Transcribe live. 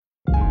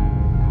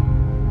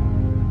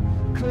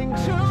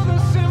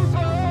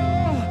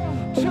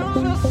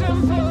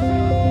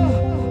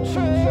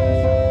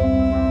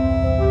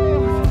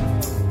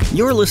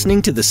You're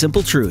listening to The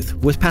Simple Truth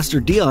with Pastor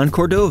Dion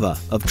Cordova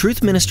of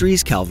Truth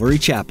Ministries Calvary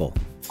Chapel.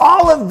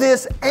 All of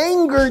this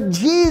angered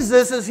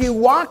Jesus as he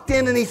walked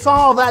in and he saw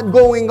all that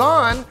going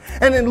on.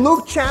 And in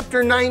Luke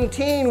chapter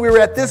 19, we were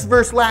at this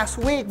verse last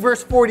week,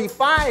 verse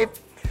 45.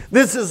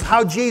 This is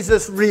how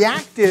Jesus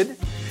reacted.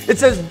 It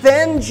says,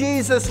 "Then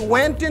Jesus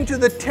went into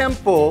the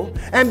temple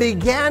and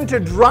began to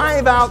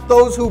drive out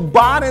those who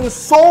bought and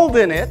sold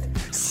in it,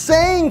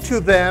 saying to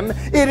them,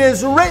 'It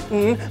is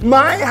written,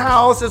 my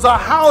house is a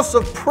house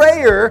of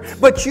prayer,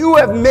 but you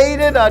have made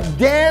it a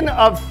den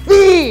of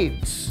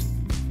thieves.'"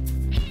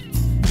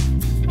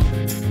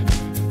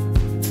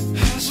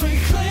 As we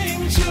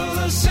cling to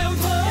the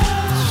simple.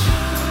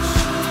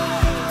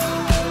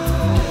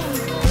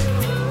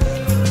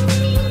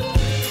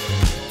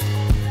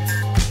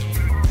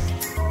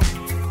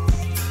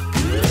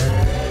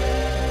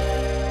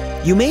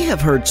 You may have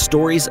heard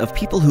stories of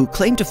people who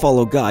claim to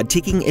follow God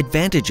taking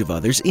advantage of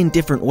others in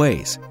different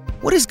ways.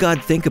 What does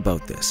God think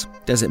about this?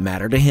 Does it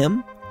matter to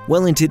Him?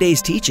 Well, in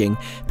today's teaching,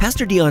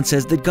 Pastor Dion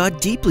says that God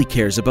deeply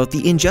cares about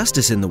the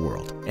injustice in the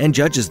world and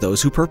judges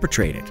those who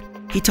perpetrate it.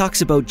 He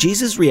talks about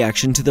Jesus'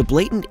 reaction to the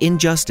blatant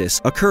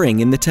injustice occurring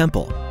in the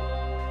temple.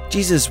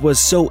 Jesus was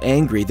so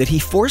angry that he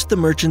forced the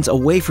merchants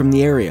away from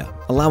the area,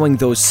 allowing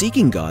those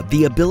seeking God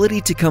the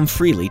ability to come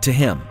freely to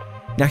Him.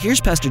 Now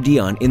here's Pastor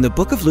Dion in the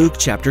book of Luke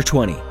chapter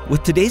 20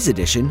 with today's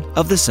edition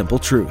of The Simple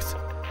Truth.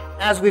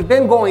 As we've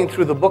been going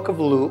through the book of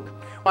Luke,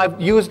 I've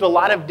used a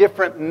lot of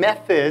different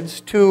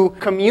methods to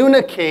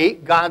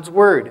communicate God's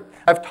Word.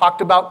 I've talked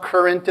about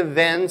current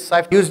events,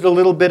 I've used a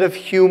little bit of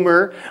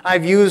humor,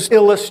 I've used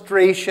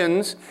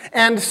illustrations,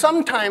 and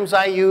sometimes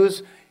I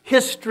use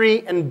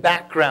history and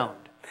background.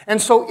 And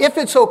so if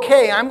it's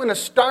okay, I'm going to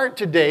start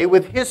today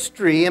with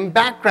history and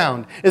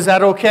background. Is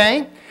that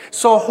okay?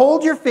 So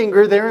hold your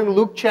finger there in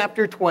Luke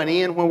chapter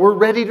 20, and when we're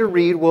ready to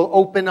read, we'll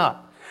open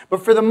up.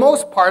 But for the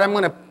most part, I'm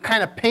going to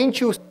kind of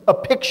paint you a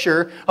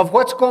picture of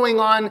what's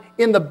going on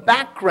in the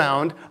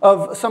background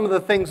of some of the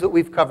things that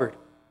we've covered.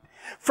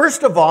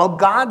 First of all,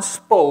 God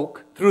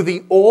spoke through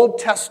the Old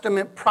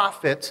Testament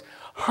prophets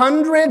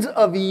hundreds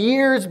of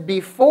years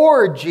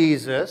before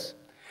Jesus.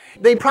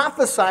 They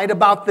prophesied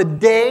about the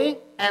day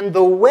and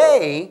the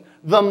way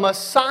the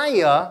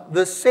Messiah,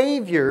 the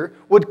Savior,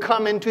 would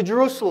come into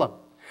Jerusalem.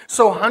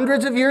 So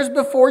hundreds of years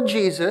before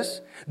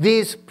Jesus,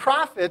 these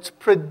prophets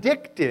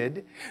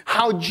predicted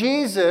how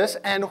Jesus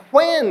and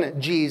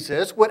when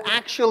Jesus would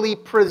actually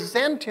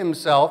present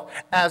himself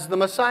as the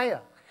Messiah.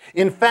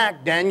 In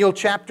fact, Daniel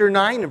chapter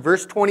 9 and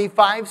verse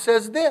 25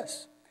 says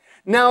this,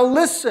 "Now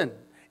listen,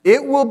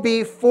 it will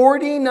be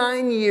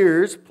 49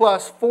 years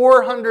plus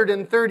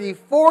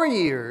 434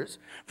 years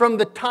from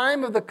the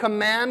time of the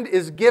command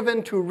is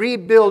given to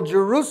rebuild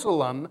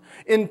Jerusalem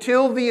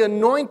until the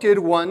Anointed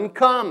One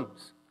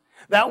comes."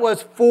 That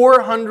was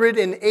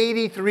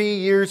 483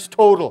 years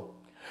total.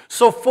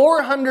 So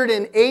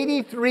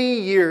 483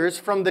 years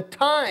from the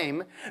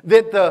time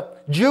that the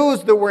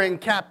Jews that were in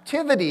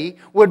captivity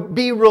would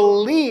be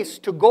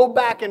released to go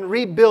back and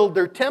rebuild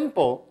their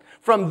temple.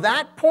 From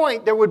that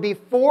point, there would be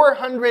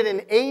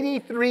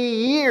 483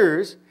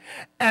 years,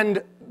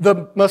 and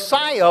the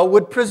Messiah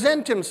would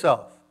present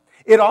himself.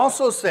 It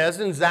also says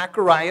in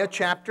Zechariah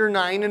chapter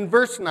 9 and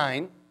verse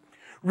 9,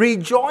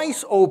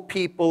 "Rejoice, O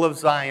people of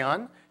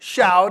Zion,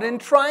 shout in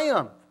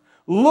triumph.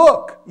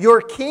 Look,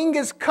 your king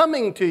is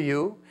coming to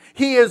you.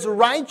 He is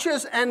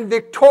righteous and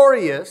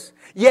victorious,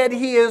 yet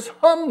he is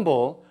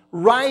humble,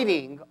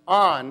 riding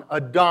on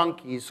a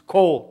donkey's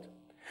colt."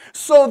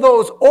 So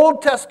those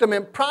Old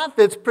Testament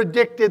prophets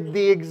predicted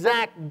the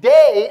exact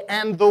day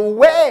and the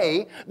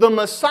way the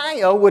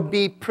Messiah would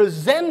be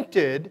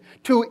presented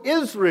to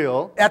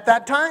Israel at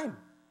that time.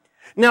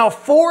 Now,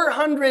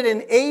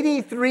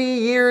 483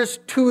 years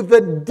to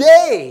the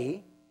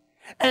day,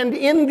 and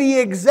in the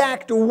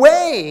exact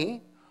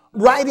way,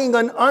 riding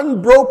an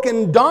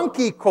unbroken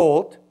donkey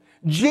colt,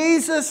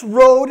 Jesus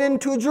rode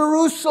into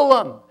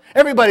Jerusalem.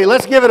 Everybody,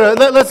 let's give it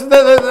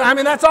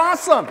that's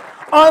awesome.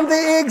 On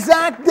the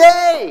exact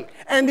day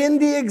and in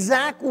the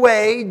exact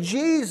way,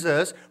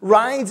 Jesus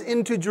rides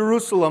into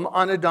Jerusalem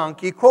on a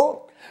donkey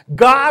colt.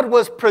 God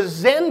was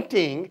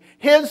presenting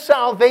His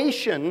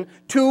salvation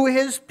to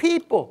His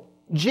people.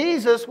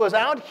 Jesus was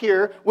out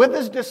here with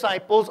His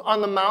disciples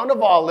on the Mount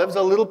of Olives,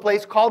 a little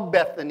place called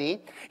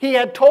Bethany. He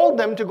had told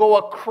them to go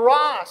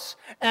across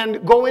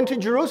and go into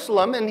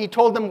Jerusalem, and He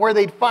told them where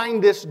they'd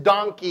find this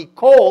donkey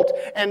colt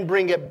and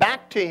bring it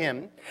back to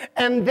Him.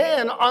 And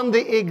then on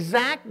the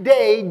exact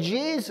day,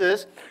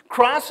 Jesus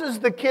crosses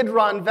the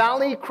Kidron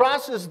Valley,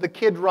 crosses the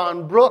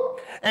Kidron Brook,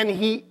 and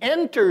He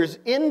enters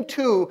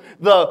into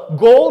the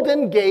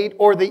Golden Gate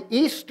or the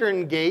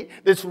Eastern Gate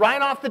that's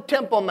right off the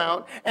Temple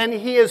Mount, and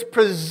He is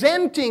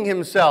presenting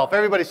Himself.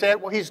 Everybody say it.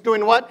 Well, He's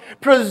doing what?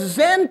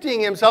 Presenting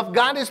Himself.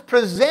 God is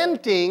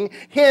presenting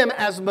Him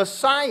as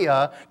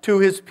Messiah to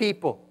His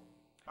people.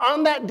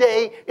 On that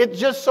day, it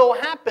just so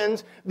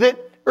happens that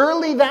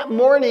early that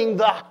morning,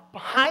 the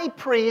high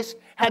priest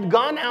had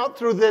gone out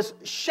through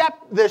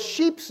the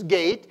sheep's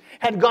gate,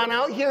 had gone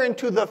out here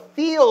into the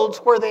fields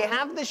where they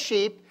have the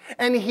sheep,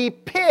 and he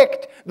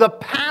picked the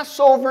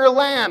Passover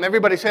lamb.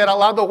 Everybody say it out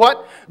loud. The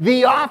what?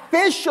 The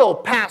official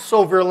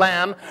Passover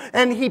lamb.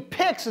 And he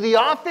picks the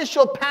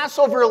official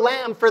Passover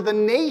lamb for the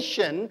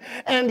nation,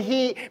 and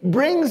he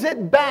brings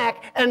it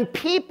back, and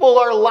people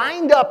are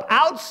lined up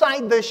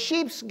outside the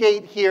sheep's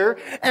gate here,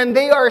 and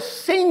they are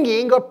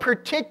singing a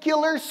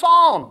particular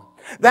psalm.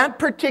 That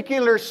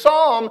particular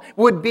psalm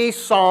would be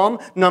Psalm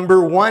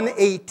number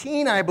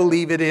 118, I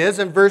believe it is,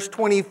 in verse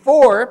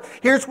 24.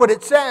 Here's what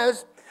it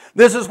says.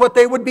 This is what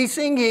they would be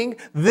singing.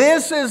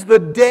 This is the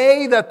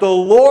day that the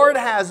Lord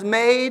has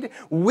made.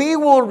 We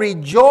will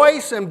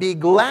rejoice and be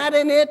glad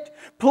in it.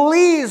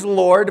 Please,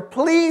 Lord,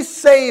 please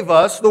save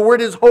us. The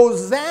word is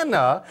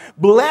Hosanna.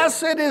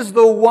 Blessed is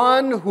the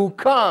one who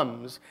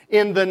comes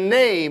in the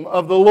name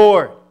of the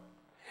Lord.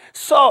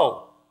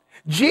 So,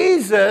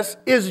 Jesus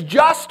is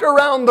just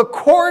around the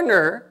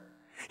corner.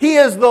 He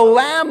is the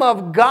Lamb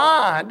of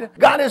God.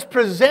 God is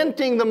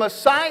presenting the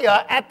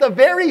Messiah at the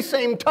very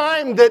same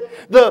time that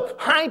the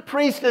high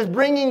priest is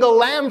bringing a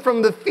lamb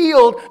from the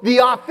field, the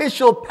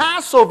official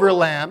Passover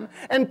lamb,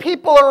 and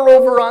people are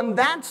over on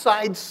that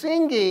side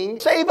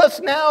singing, save us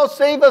now,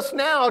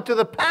 to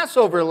the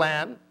Passover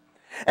lamb.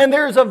 And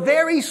there's a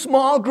very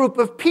small group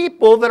of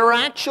people that are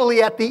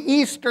actually at the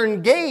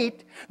eastern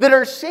gate that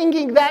are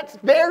singing that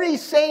very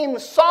same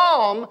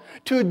psalm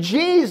to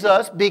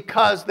Jesus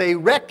because they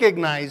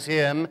recognize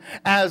him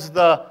as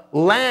the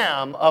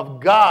Lamb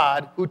of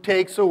God who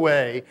takes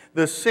away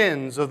the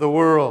sins of the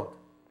world.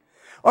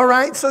 All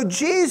right, so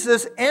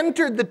Jesus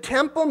entered the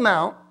Temple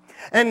Mount,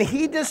 and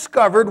he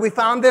discovered, we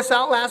found this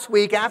out last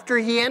week, after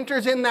he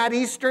enters in that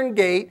eastern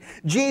gate,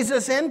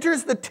 Jesus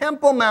enters the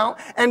Temple Mount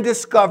and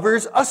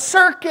discovers a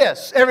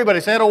circus.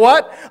 Everybody said a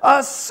what?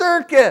 A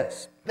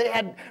circus. They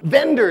had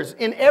vendors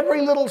in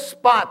every little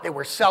spot. They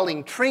were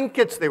selling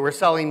trinkets. They were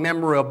selling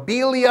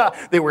memorabilia.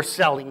 They were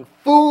selling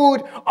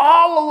food.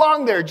 All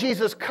along there,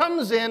 Jesus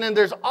comes in, and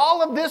there's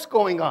all of this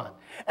going on.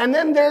 And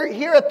then they're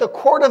here at the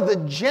court of the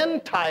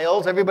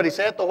Gentiles. Everybody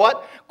say it, the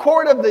what?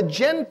 Court of the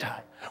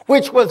Gentiles,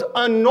 which was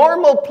a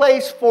normal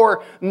place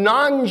for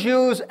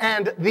non-Jews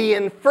and the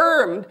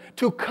infirmed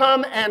to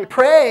come and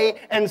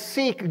pray and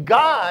seek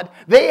God.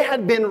 They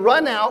had been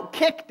run out,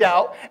 kicked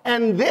out,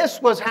 and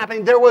this was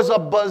happening. There was a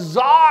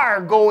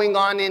bazaar going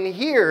on in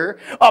here,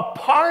 a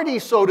party,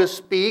 so to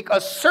speak,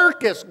 a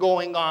circus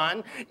going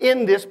on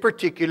in this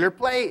particular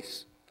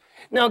place.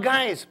 Now,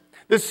 guys,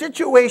 the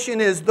situation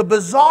is the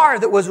bazaar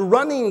that was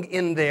running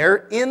in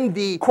there in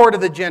the court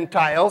of the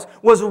Gentiles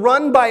was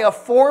run by a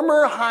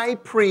former high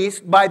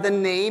priest by the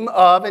name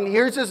of, and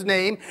here's his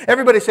name,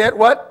 everybody say it,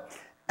 what?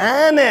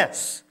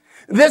 Annas.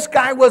 This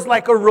guy was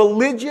like a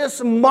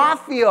religious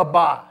mafia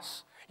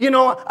boss. You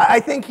know, I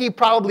think he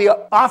probably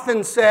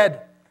often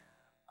said,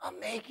 I'll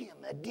make him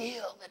a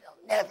deal that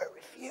he'll never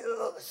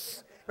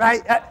refuse.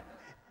 Right?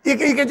 You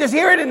can just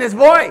hear it in his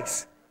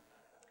voice.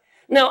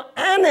 Now,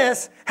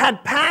 Annas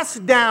had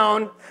passed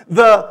down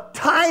the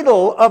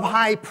title of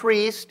high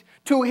priest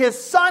to his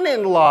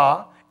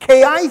son-in-law,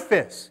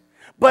 Caiaphas.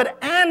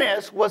 But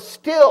Annas was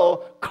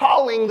still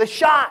calling the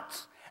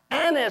shots.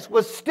 Annas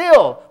was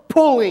still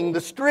pulling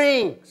the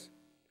strings.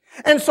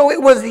 And so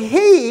it was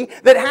he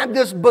that had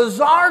this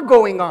bazaar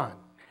going on.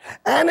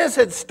 Annas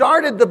had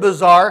started the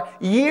bazaar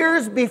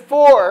years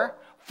before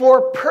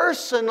for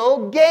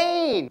personal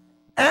gain.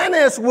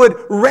 Annas would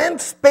rent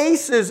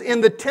spaces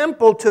in the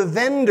temple to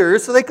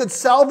vendors so they could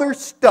sell their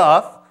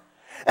stuff.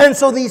 And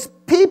so these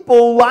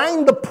people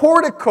lined the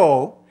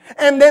portico.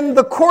 And then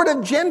the court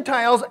of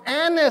Gentiles,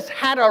 Annas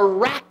had a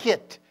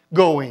racket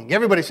going.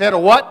 Everybody said a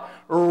what?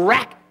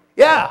 Racket.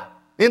 Yeah.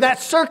 In that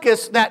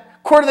circus,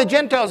 that court of the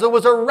Gentiles, there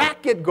was a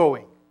racket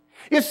going.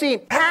 You see,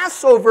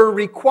 Passover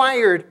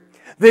required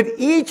that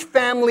each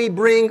family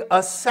bring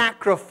a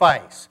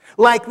sacrifice.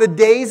 Like the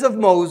days of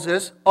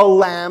Moses, a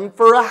lamb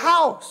for a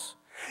house.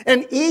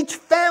 And each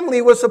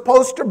family was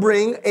supposed to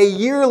bring a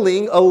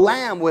yearling, a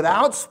lamb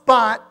without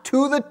spot,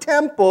 to the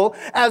temple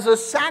as a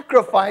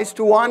sacrifice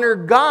to honor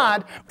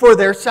God for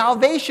their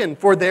salvation,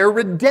 for their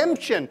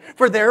redemption,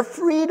 for their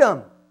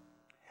freedom.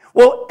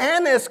 Well,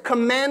 Annas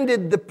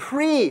commanded the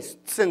priest,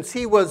 since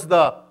he was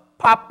the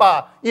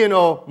papa,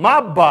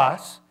 mob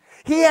boss,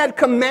 he had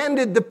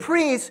commanded the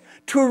priests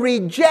to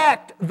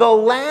reject the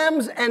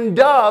lambs and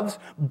doves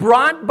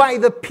brought by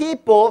the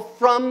people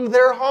from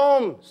their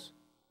homes.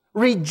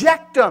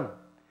 Reject them.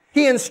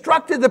 He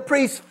instructed the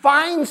priests,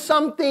 find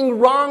something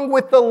wrong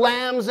with the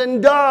lambs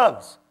and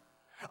doves.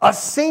 A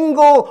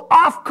single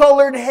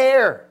off-colored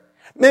hair.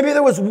 Maybe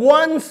there was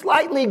one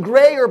slightly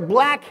gray or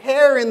black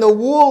hair in the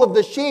wool of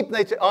the sheep. And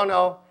they'd say, oh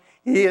no,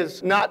 he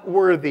is not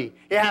worthy.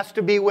 It has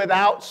to be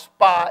without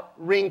spot,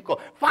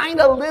 wrinkle. Find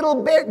a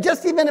little bit,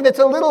 just even if it's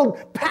a little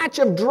patch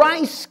of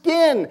dry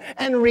skin,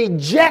 and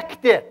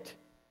reject it.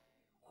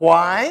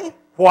 Why?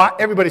 Why?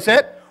 Everybody say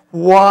it.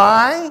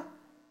 Why?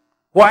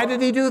 Why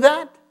did he do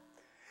that?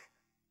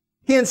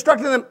 He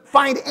instructed them,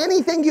 find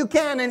anything you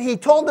can, and he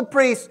told the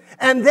priests,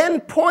 and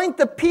then point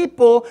the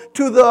people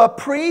to the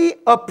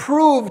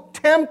pre-approved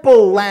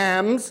temple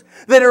lambs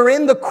that are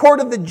in the court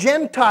of the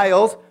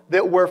Gentiles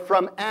that were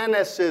from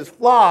Annas'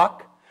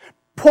 flock.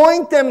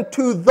 Point them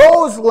to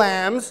those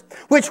lambs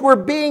which were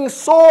being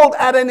sold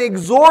at an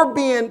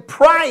exorbitant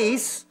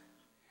price,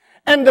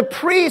 and the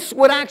priests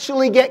would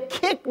actually get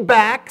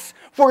kickbacks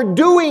for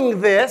doing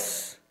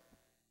this.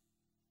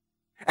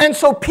 And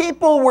so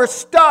people were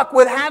stuck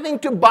with having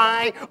to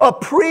buy a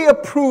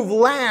pre-approved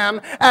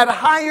lamb at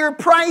higher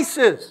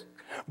prices.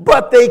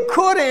 But they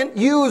couldn't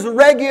use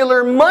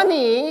regular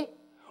money,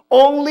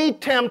 only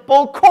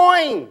temple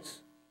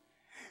coins.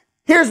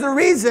 Here's the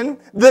reason.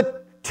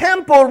 The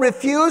temple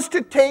refused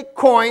to take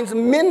coins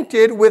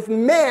minted with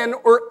men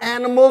or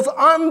animals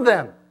on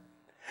them.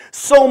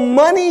 So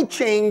money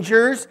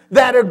changers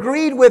that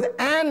agreed with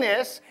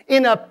Annas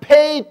in a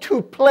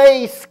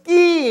pay-to-play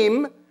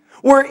scheme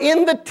were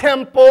in the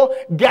temple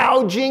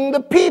gouging the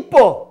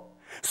people.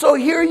 So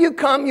here you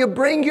come, you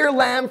bring your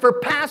lamb for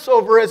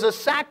Passover as a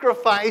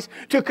sacrifice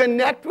to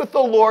connect with the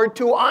Lord,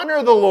 to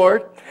honor the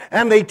Lord,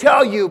 and they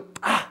tell you,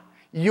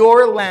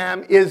 your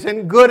lamb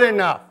isn't good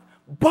enough.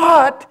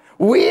 But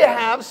we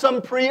have some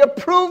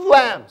pre-approved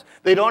lambs.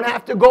 They don't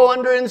have to go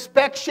under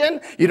inspection.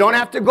 You don't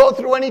have to go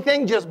through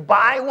anything. Just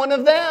buy one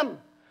of them.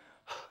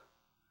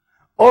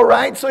 All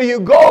right, so you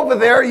go over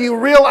there, you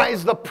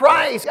realize the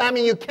price. I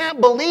mean, you can't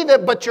believe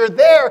it, but you're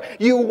there.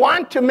 You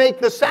want to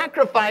make the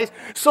sacrifice.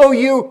 So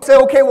you say,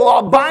 okay, well,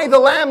 I'll buy the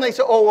lamb. They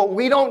say, oh, well,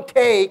 we don't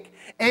take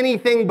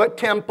anything but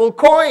temple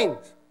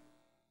coins.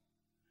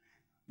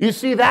 You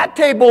see that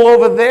table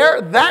over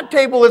there? That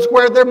table is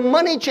where their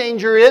money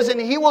changer is, and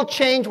he will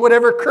change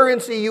whatever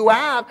currency you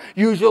have,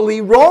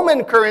 usually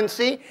Roman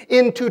currency,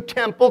 into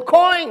temple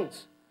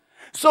coins.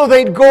 So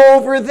they'd go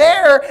over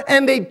there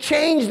and they'd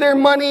change their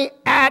money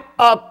at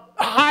a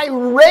high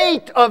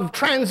rate of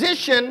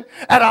transition,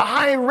 at a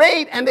high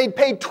rate, and they'd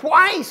pay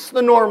twice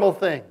the normal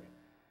thing.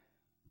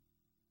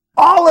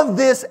 All of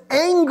this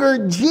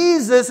angered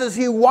Jesus as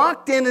he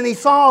walked in and he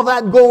saw all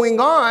that going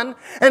on.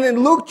 And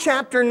in Luke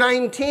chapter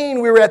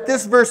 19, we were at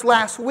this verse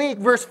last week,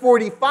 verse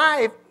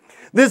 45.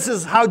 This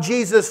is how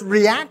Jesus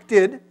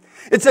reacted.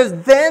 It says,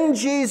 then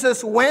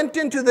Jesus went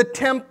into the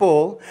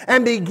temple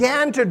and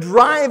began to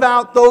drive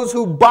out those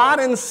who bought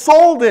and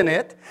sold in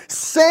it,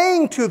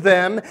 saying to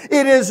them,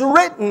 it is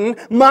written,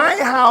 my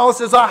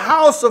house is a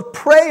house of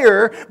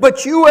prayer,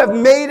 but you have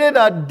made it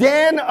a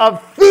den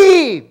of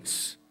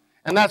thieves.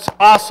 And that's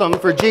awesome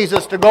for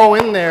Jesus to go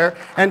in there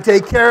and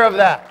take care of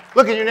that.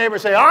 Look at your neighbor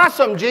and say,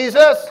 awesome,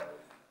 Jesus.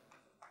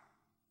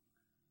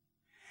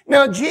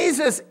 Now,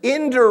 Jesus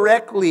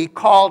indirectly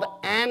called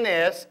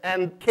Annas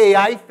and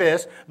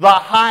Caiaphas, the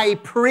high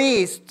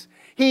priests,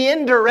 he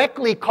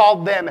indirectly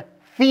called them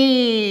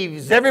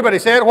thieves. Everybody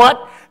said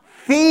what?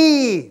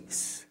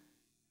 Thieves.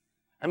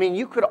 I mean,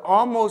 you could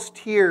almost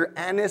hear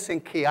Annas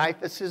and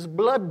Caiaphas'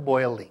 blood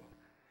boiling.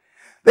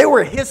 They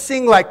were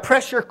hissing like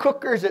pressure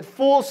cookers at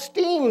full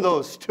steam,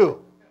 those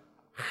two.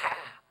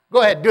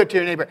 Go ahead, do it to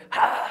your neighbor.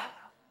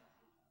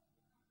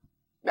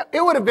 Now,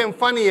 it would have been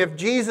funny if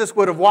Jesus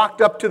would have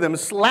walked up to them,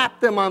 slapped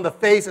them on the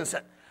face, and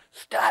said,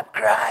 stop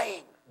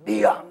crying,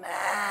 be a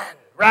man,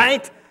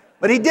 right?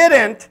 But he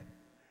didn't.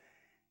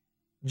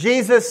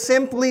 Jesus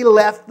simply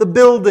left the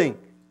building.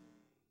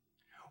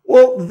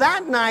 Well,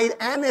 that night,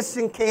 Annas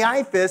and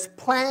Caiaphas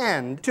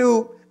planned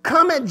to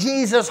come at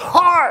Jesus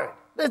hard.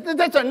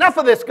 That's enough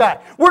of this guy.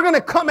 We're going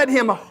to come at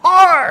him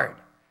hard.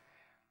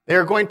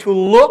 They're going to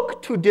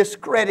look to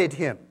discredit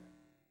him.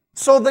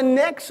 So the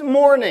next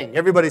morning,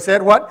 everybody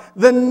said what?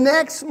 The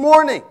next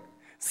morning,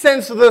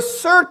 since the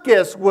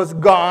circus was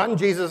gone,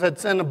 Jesus had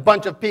sent a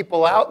bunch of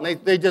people out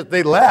and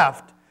they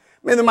left.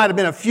 I mean, there might have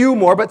been a few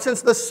more, but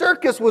since the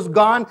circus was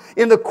gone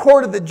in the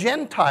court of the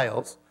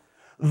Gentiles,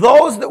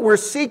 those that were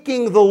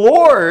seeking the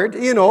Lord,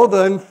 you know,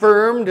 the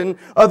infirmed and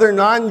other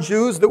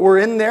non-Jews that were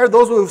in there,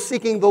 those who were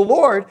seeking the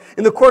Lord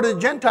in the court of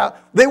the Gentiles,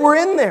 they were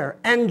in there.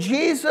 And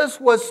Jesus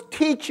was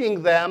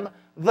teaching them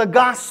the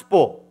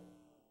gospel.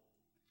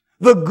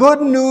 The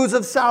good news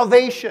of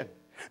salvation.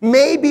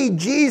 Maybe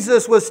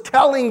Jesus was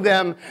telling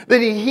them that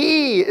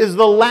he is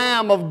the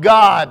Lamb of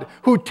God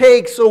who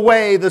takes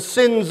away the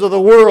sins of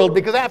the world,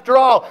 because after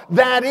all,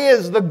 that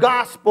is the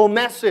gospel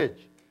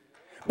message.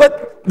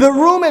 But the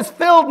room is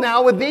filled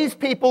now with these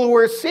people who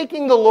are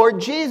seeking the Lord.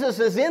 Jesus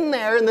is in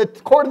there in the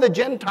court of the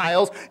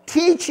Gentiles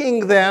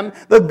teaching them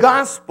the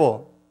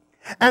gospel.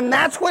 And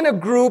that's when a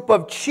group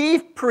of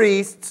chief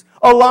priests,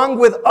 along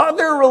with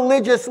other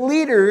religious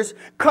leaders,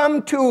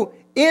 come to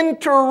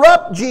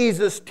interrupt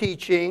Jesus'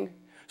 teaching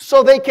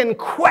so they can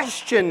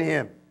question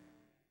him.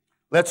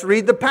 Let's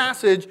read the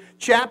passage,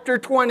 chapter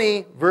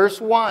 20,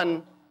 verse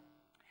 1.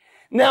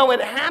 Now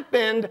it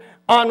happened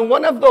on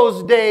one of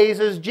those days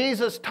as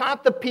Jesus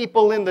taught the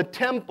people in the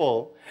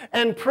temple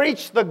and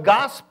preached the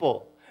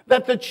gospel,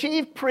 that the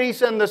chief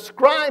priests and the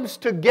scribes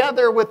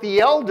together with the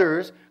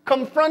elders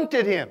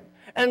confronted him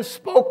and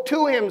spoke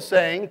to him,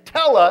 saying,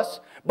 tell us,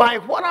 by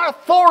what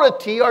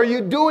authority are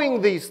you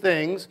doing these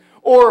things?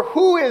 Or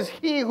who is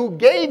he who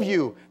gave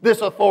you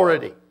this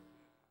authority?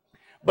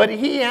 But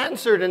he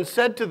answered and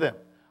said to them,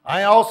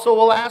 I also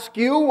will ask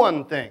you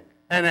one thing,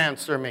 and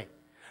answer me.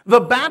 The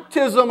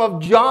baptism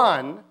of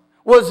John,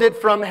 was it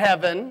from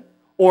heaven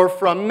or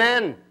from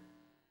men?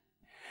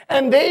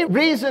 And they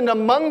reasoned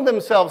among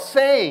themselves,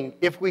 saying,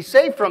 if we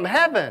say from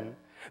heaven,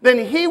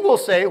 then he will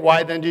say,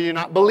 why then do you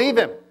not believe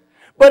him?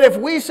 But if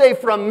we say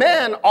from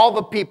men, all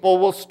the people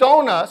will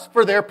stone us,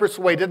 for they're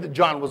persuaded that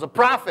John was a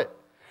prophet.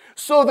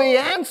 So they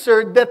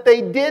answered that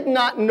they did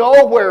not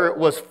know where it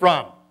was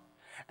from.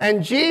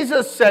 And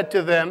Jesus said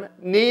to them,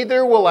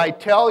 neither will I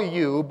tell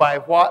you by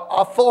what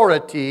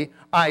authority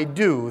I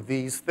do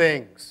these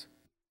things.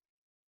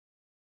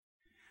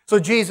 So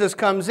Jesus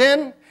comes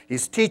in,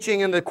 he's teaching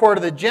in the court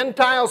of the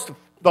Gentiles,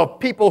 the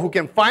people who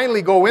can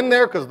finally go in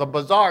there because the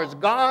bazaar is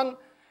gone.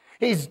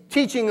 He's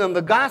teaching them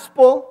the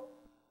gospel.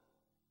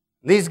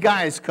 These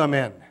guys come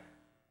in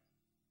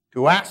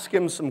to ask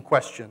him some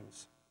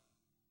questions.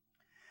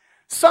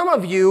 Some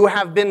of you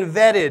have been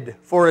vetted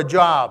for a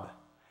job,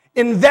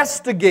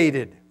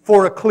 investigated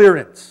for a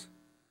clearance.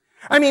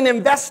 I mean,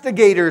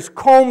 investigators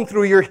comb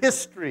through your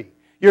history,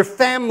 your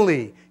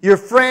family, your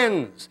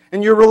friends,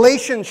 and your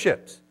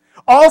relationships.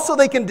 Also,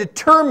 they can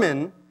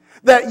determine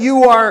that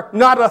you are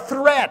not a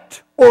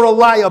threat or a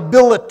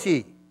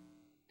liability.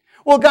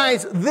 Well,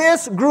 guys,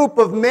 this group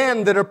of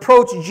men that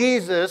approached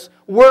Jesus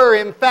were,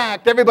 in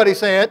fact, everybody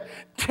say it,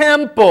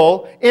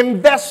 temple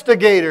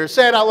investigators.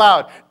 Say it out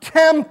loud.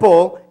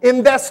 Temple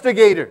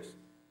investigators.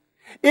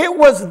 It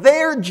was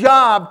their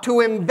job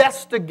to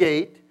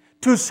investigate,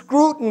 to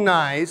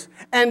scrutinize,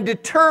 and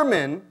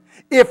determine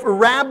if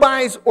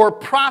rabbis or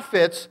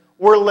prophets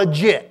were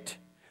legit.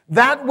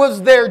 That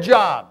was their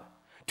job.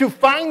 To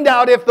find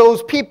out if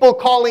those people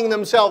calling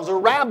themselves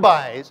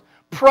rabbis,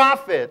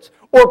 prophets,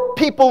 or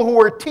people who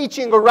were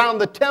teaching around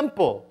the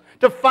temple,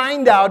 to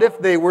find out if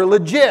they were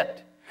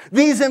legit.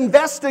 These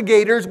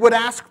investigators would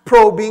ask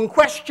probing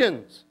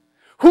questions.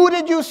 Who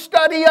did you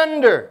study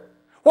under?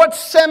 What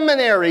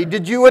seminary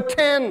did you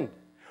attend?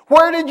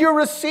 Where did you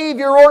receive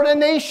your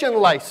ordination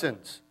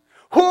license?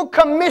 Who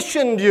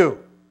commissioned you?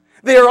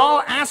 They're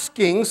all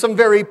asking some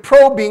very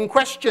probing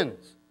questions.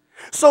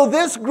 So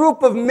this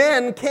group of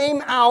men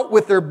came out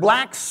with their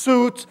black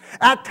suits,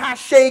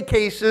 attaché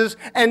cases,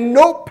 and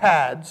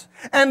notepads,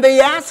 and they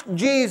asked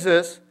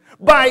Jesus,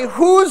 by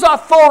whose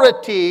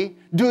authority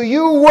do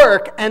you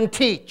work and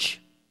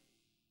teach?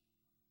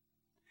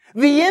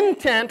 The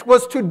intent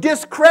was to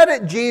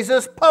discredit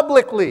Jesus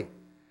publicly,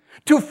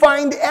 to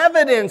find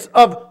evidence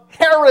of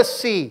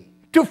heresy,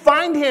 to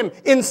find him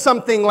in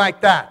something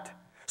like that,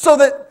 so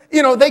that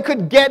they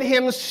could get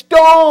him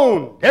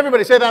stoned.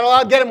 Everybody say that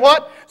aloud. Get him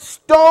what?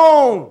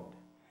 Stoned.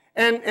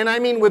 And I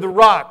mean with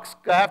rocks.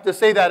 I have to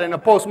say that in a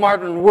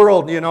postmodern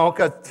world,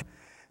 because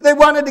they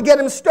wanted to get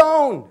him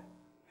stoned.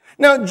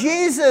 Now,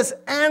 Jesus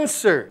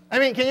answered. I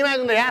mean, can you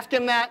imagine they asked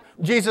him that?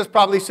 Jesus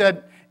probably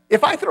said,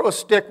 if I throw a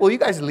stick, will you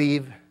guys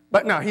leave?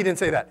 But no, he didn't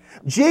say that.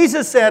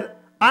 Jesus said,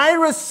 I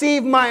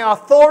receive my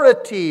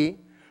authority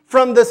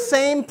from the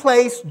same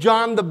place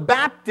John the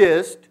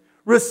Baptist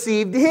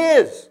received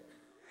his.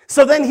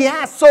 So then he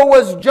asked, so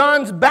was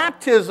John's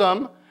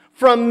baptism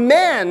from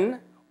men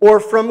or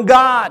from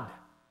God?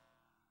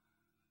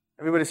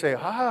 Everybody say,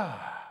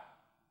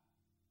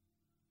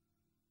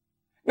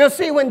 Now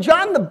see, when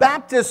John the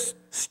Baptist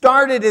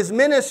started his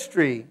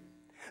ministry,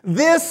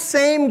 this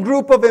same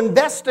group of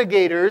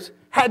investigators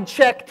had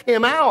checked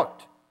him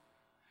out.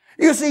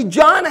 You see,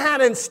 John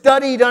hadn't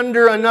studied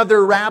under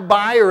another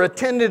rabbi or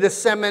attended a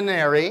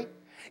seminary,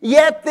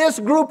 yet this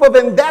group of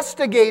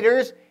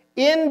investigators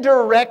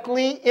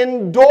indirectly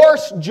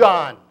endorsed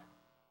John.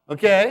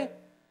 Okay?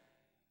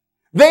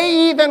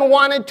 They even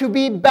wanted to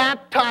be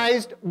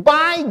baptized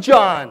by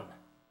John.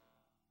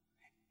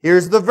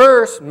 Here's the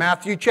verse,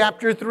 Matthew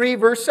chapter 3,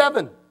 verse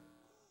 7.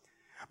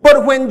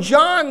 But when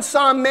John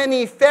saw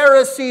many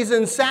Pharisees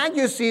and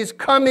Sadducees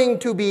coming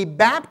to be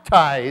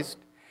baptized,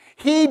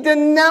 he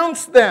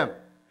denounced them.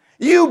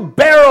 You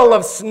barrel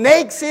of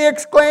snakes, he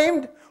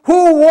exclaimed.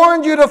 Who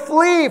warned you to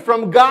flee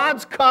from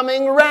God's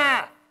coming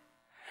wrath?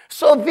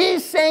 So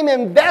these same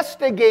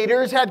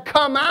investigators had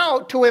come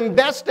out to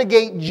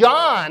investigate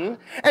John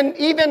and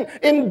even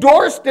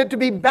endorsed it to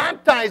be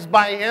baptized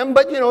by him.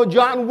 But,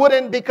 John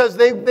wouldn't because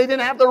they didn't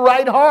have the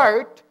right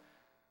heart.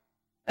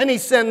 And he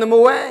sent them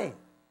away.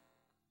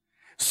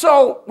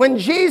 So when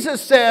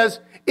Jesus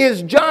says,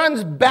 is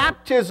John's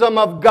baptism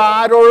of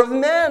God or of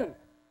men?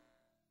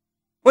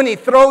 When he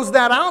throws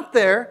that out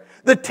there,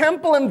 the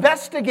temple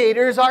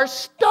investigators are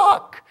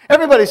stuck.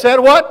 Everybody said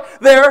what?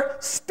 They're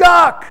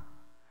stuck.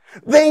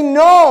 They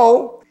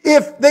know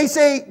if they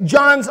say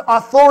John's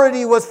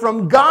authority was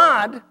from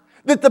God,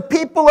 that the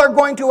people are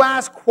going to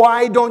ask,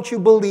 why don't you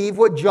believe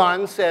what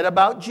John said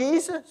about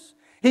Jesus?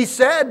 He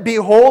said,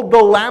 behold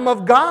the Lamb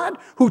of God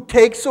who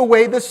takes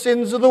away the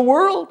sins of the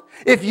world.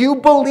 If you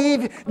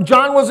believe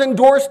John was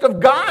endorsed of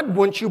God,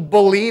 wouldn't you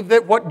believe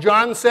that what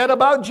John said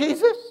about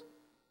Jesus?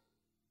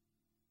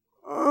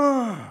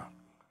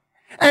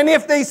 And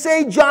if they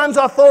say John's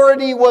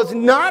authority was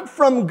not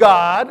from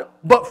God,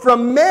 but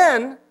from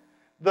men,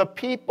 the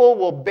people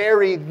will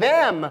bury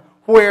them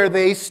where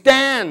they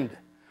stand.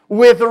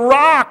 With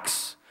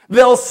rocks,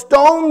 they'll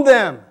stone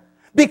them.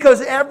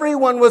 Because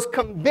everyone was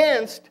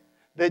convinced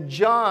that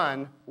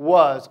John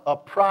was a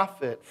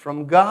prophet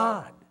from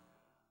God.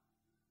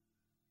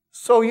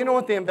 So you know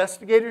what the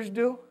investigators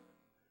do?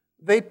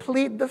 They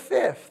plead the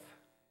fifth.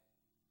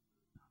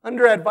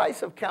 Under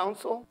advice of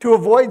counsel, to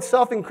avoid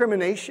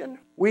self-incrimination,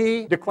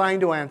 we decline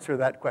to answer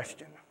that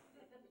question.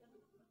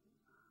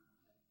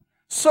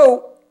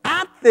 So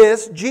at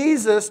this,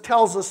 Jesus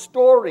tells a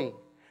story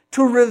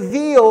to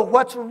reveal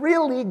what's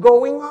really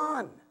going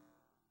on.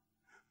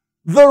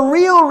 The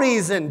real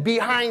reason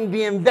behind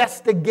the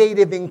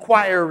investigative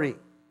inquiry.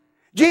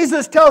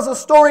 Jesus tells a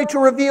story to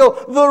reveal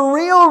the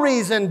real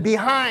reason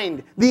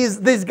behind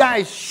these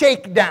guys'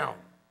 shakedown.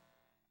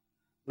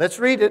 Let's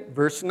read it,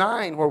 verse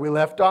 9, where we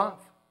left off.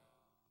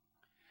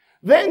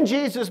 Then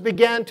Jesus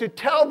began to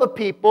tell the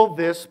people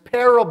this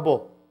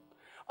parable.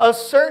 A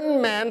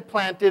certain man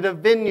planted a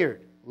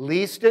vineyard,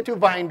 leased it to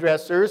vine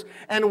dressers,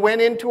 and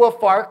went into a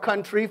far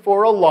country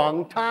for a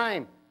long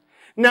time.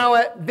 Now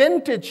at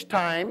vintage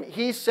time,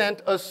 he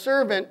sent a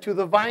servant to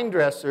the vine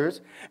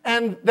dressers,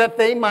 and that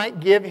they might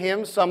give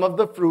him some of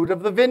the fruit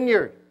of the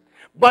vineyard.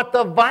 But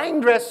the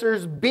vine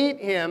dressers beat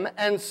him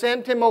and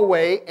sent him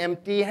away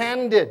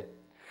empty-handed.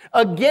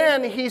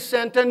 Again, he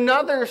sent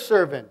another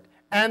servant,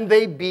 and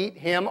they beat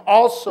him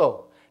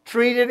also,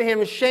 treated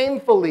him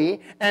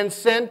shamefully, and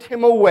sent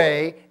him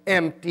away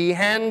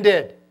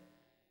empty-handed.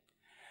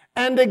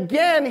 And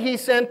again he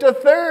sent a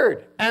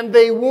third, and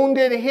they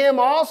wounded him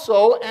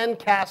also and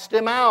cast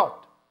him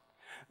out.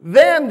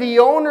 Then the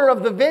owner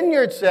of the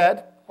vineyard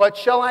said, "What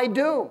shall I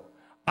do?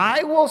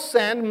 I will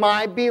send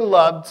my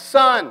beloved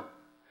son.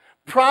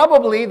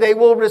 Probably they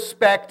will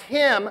respect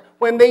him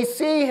when they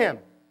see him."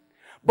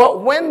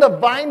 But when the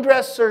vine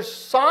dressers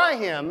saw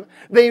him,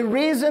 they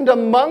reasoned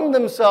among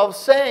themselves,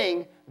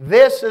 saying,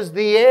 "This is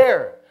the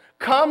heir.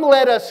 Come,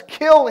 let us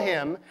kill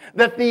him,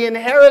 that the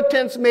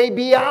inheritance may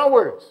be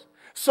ours."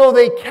 So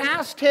they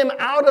cast him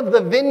out of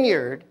the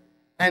vineyard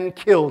and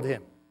killed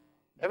him.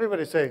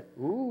 Everybody say,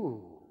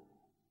 ooh.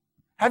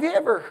 Have you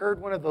ever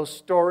heard one of those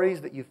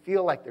stories that you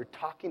feel like they're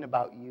talking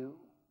about you?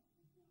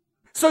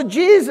 So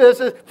Jesus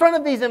is in front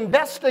of these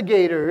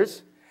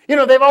investigators. You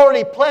know, they've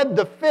already pled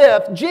the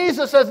fifth.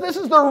 Jesus says this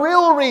is the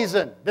real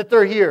reason that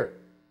they're here.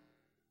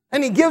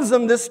 And he gives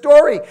them this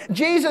story.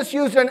 Jesus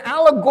used an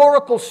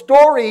allegorical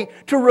story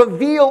to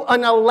reveal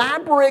an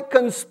elaborate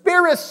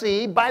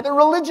conspiracy by the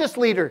religious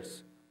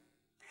leaders.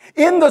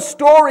 In the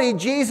story,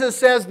 Jesus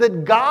says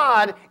that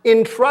God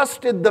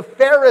entrusted the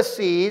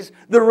Pharisees,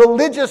 the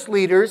religious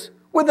leaders,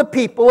 with the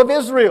people of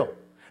Israel.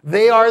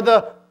 They are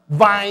the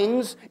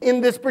vines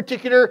in this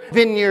particular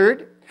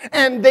vineyard,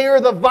 and they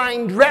are the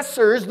vine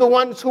dressers, the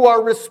ones who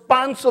are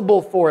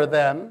responsible for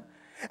them.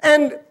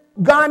 And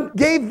God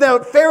gave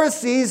the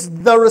Pharisees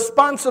the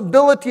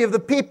responsibility of the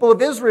people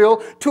of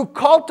Israel to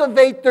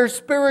cultivate their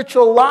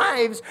spiritual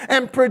lives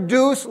and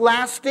produce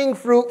lasting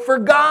fruit for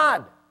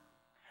God.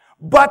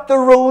 But the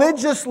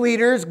religious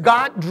leaders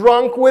got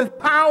drunk with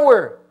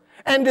power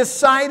and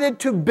decided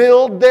to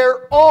build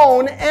their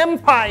own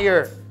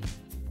empire.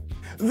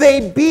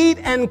 They beat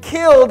and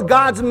killed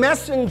God's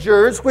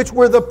messengers, which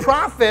were the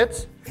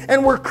prophets,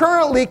 and were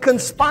currently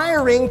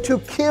conspiring to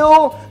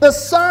kill the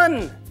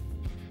Son.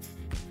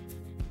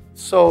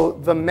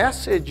 So the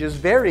message is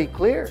very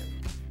clear.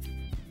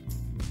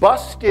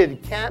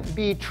 Busted can't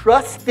be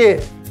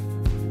trusted.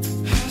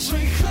 As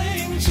we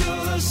cling to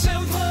the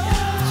simple.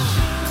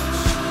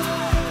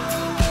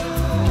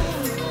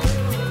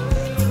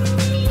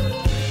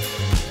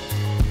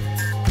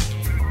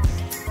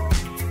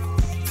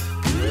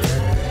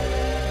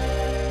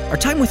 Our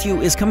time with you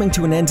is coming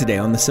to an end today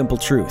on The Simple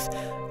Truth.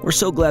 We're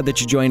so glad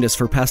that you joined us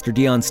for Pastor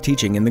Dion's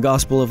teaching in the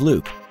Gospel of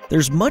Luke.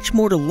 There's much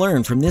more to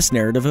learn from this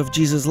narrative of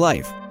Jesus'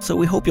 life, so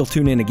we hope you'll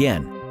tune in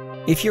again.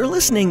 If you're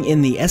listening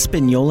in the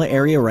Espanola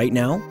area right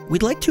now,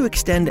 we'd like to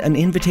extend an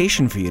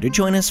invitation for you to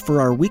join us for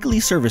our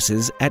weekly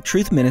services at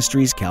Truth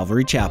Ministries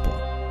Calvary Chapel.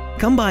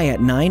 Come by at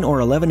 9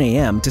 or 11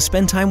 a.m. to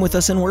spend time with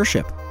us in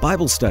worship,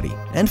 Bible study,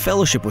 and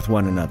fellowship with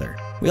one another.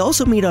 We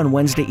also meet on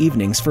Wednesday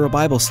evenings for a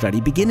Bible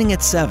study beginning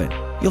at 7.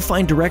 You'll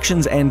find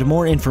directions and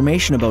more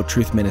information about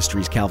Truth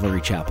Ministries Calvary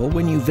Chapel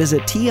when you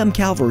visit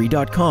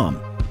tmcalvary.com.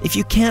 If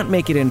you can't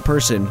make it in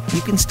person,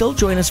 you can still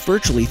join us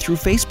virtually through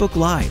Facebook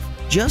Live.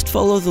 Just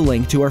follow the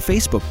link to our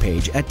Facebook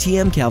page at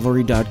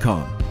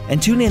tmcalvary.com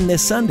and tune in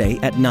this Sunday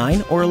at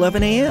 9 or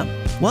 11 a.m.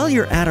 While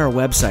you're at our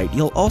website,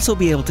 you'll also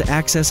be able to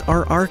access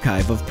our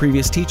archive of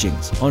previous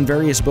teachings on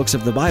various books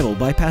of the Bible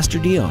by Pastor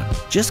Dion.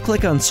 Just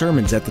click on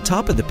Sermons at the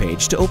top of the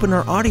page to open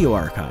our audio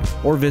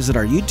archive, or visit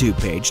our YouTube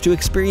page to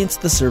experience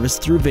the service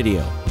through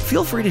video.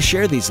 Feel free to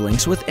share these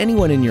links with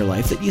anyone in your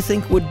life that you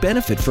think would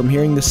benefit from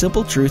hearing the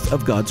simple truth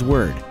of God's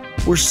Word.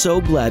 We're so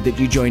glad that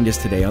you joined us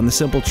today on The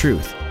Simple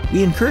Truth.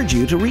 We encourage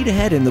you to read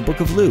ahead in the book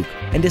of Luke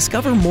and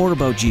discover more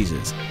about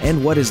Jesus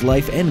and what his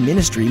life and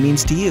ministry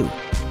means to you.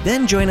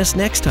 Then join us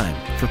next time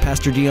for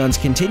Pastor Dion's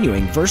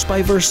continuing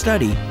verse-by-verse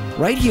study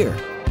right here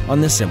on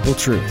The Simple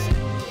Truth.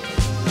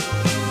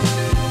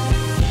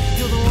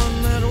 You're the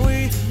one that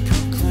we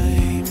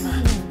proclaim.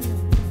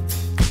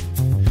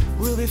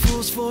 We'll be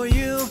fools for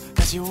you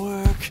as you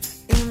work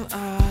in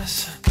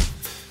us.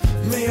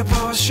 May your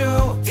power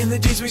show in the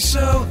deeds we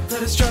sow.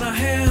 Let us join our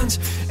hands,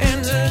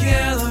 and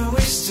together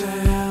we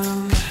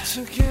stand.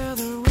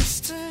 Together